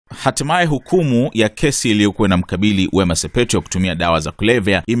Hatimaye hukumu ya kesi iliyokuwa inamkabili Wema Sepetu ya kutumia dawa za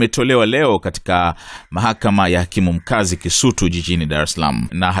kulevya imetolewa leo katika mahakama ya hakimu mkazi Kisutu jijini Dar es Salaam.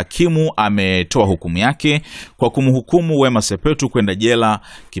 Na hakimu ametoa hukumu yake kwa kumhukumu Wema Sepetu kwenda jela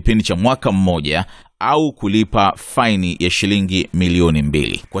kipindi cha mwaka mmoja au kulipa faini ya shilingi milioni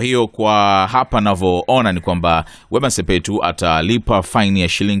 2. Kwa hiyo kwa hapa ninavyoona ni kwamba Wema Sepetu atalipa faini ya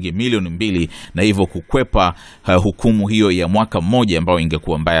shilingi milioni 2 na hivyo kukwepa hukumu hiyo ya mwaka mmoja ambayo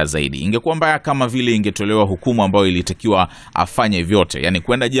ingekuwa mbaya zaidi. Ingekuwa mbaya kama vile ingetolewa hukumu ambayo ilitakiwa afanye vyote, yani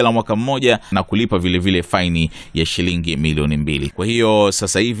kwenda jela mwaka mmoja na kulipa vile vile faini ya shilingi milioni 2. Kwa hiyo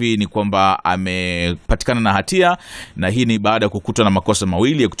sasa hivi ni kwamba amepatikana na hatia, na hii ni baada ya kukutwa na makosa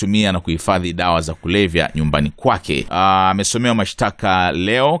mawili ya kutumia na kuhifadhi dawa za kulevya nyumbani kwake. Amesomewa mashtaka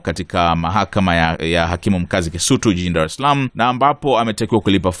leo katika mahakama ya hakimu mkazi Kisutu jijini Dar es Salaam, na ambapo ametakiwa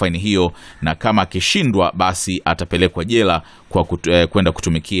kulipa faini hiyo, na kama akishindwa basi atapelekwa jela kwa kwenda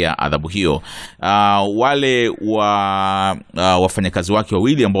kutumikia adhabu hiyo. Wale wafanyakazi wake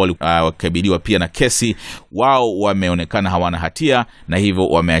wawili ambao wakabiliwa pia na kesi, wao wameonekana hawana hatia na hivyo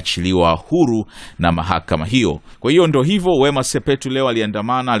wameachiliwa huru na mahakama hiyo. Kwa hiyo ndio hivyo, Wema Sepetu leo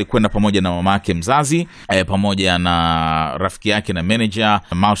aliandamana, alikwenda pamoja na mamake mzazi, pamoja na rafiki yake na manager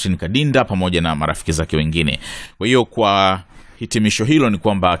Martin Kadinda, pamoja na marafiki zake wengine. Kwa hiyo kwa hitimisho hilo ni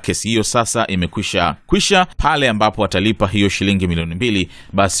kwamba kesi hiyo sasa imekwisha pale ambapo atalipa hiyo shilingi milioni 2,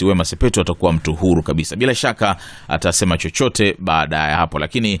 basi Wema Sepetu atakuwa mtu huru kabisa. Bila shaka atasema chochote baada ya hapo,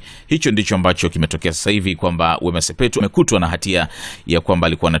 lakini hicho ndicho ambacho kimetokea sasa hivi, kwamba Wema Sepetu amekutwa na hatia ya kwamba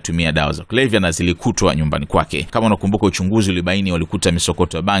alikuwa anatumia dawa za kulevya na zilikutwa nyumbani kwake. Kama unakumbuka, uchunguzi ulibaini walikuta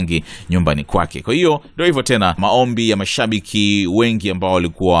misokoto ya bangi nyumbani kwake. Kwa hiyo ndio hivyo tena, maombi ya mashabiki wengi ambao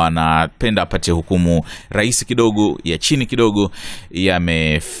walikuwa wanapenda apate hukumu rahisi kidogo, ya chini kidogo,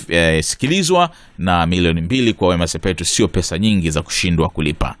 yamesikilizwa, na milioni 2 kwa Wema Sepetu sio pesa nyingi za kushindwa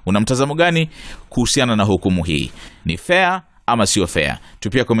kulipa. Una mtazamo gani kuhusiana na hukumu hii? Ni fair ama sio fair?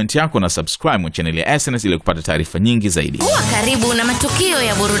 Tupia komenti yako na subscribe channel ya SNS ili kupata taarifa nyingi zaidi. Kuwa karibu na matukio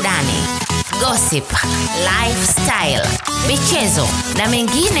ya burudani, gossip, lifestyle, michezo na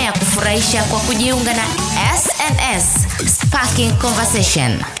mengine ya kufurahisha kwa kujiunga na SNS Sparking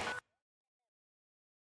Conversation.